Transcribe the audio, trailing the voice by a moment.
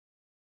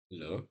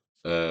Hello,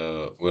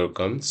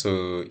 welcome.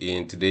 So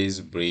in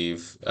today's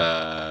brief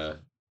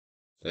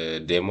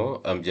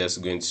demo, I'm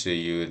just going to show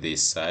you the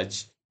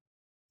search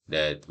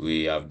that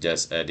we have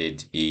just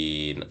added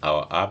in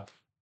our app.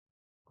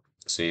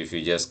 So if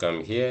you just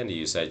come here and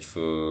you search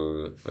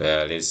for,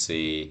 let's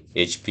say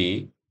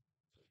HP.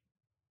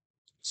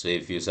 So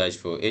if you search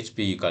for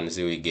HP, you can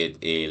see we get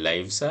a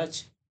live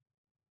search.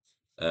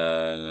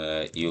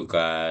 You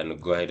can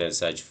go ahead and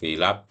search for a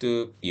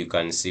laptop. You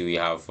can see we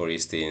have, for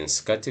instance,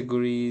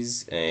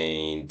 categories,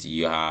 and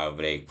you have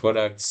like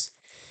products.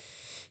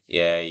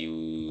 Yeah,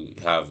 you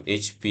have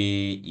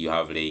HP, you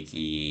have like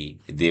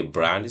the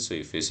brand. So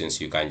if, for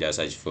instance, you can just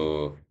search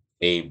for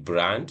a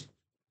brand.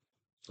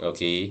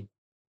 Okay.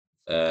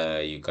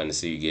 You can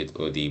see you get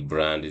all the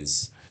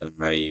brands.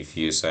 If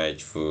you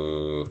search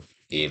for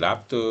a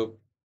laptop,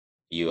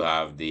 you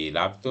have the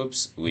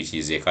laptops, which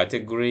is a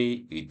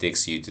category. It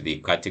takes you to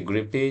the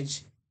category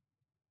page,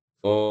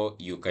 or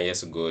you can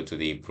just go to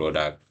the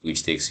product,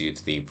 which takes you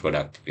to the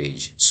product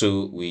page.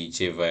 So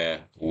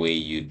whichever way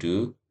you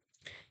do.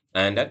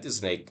 And that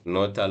is like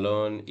not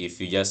alone. If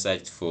you just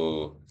search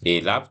for a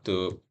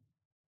laptop,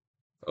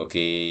 okay,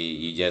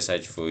 you just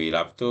search for a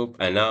laptop,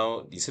 and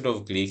now instead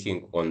of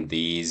clicking on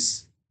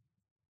these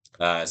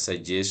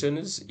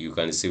suggestions, you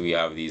can see we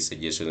have these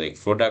suggestions like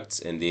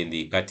products and then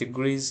the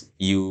categories.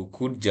 You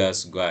could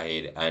just go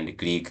ahead and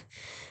click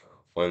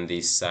on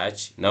this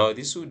search. Now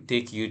this will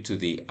take you to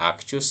the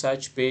actual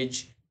search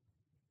page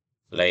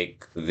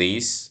like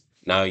this.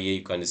 Now here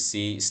you can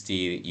see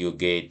still you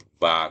get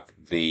back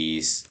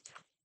this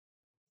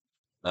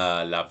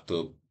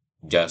laptop,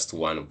 just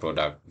one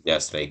product,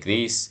 just like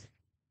this.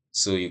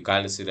 So you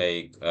can see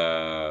like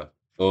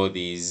all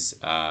these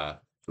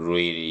are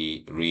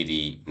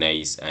really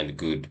nice and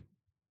good.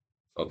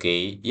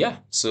 Okay, yeah,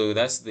 so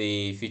that's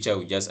the feature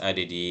we just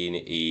added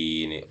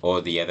in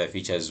all the other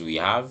features we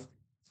have.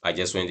 I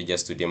just wanted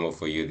just to demo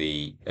for you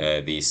the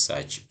this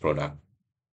search product.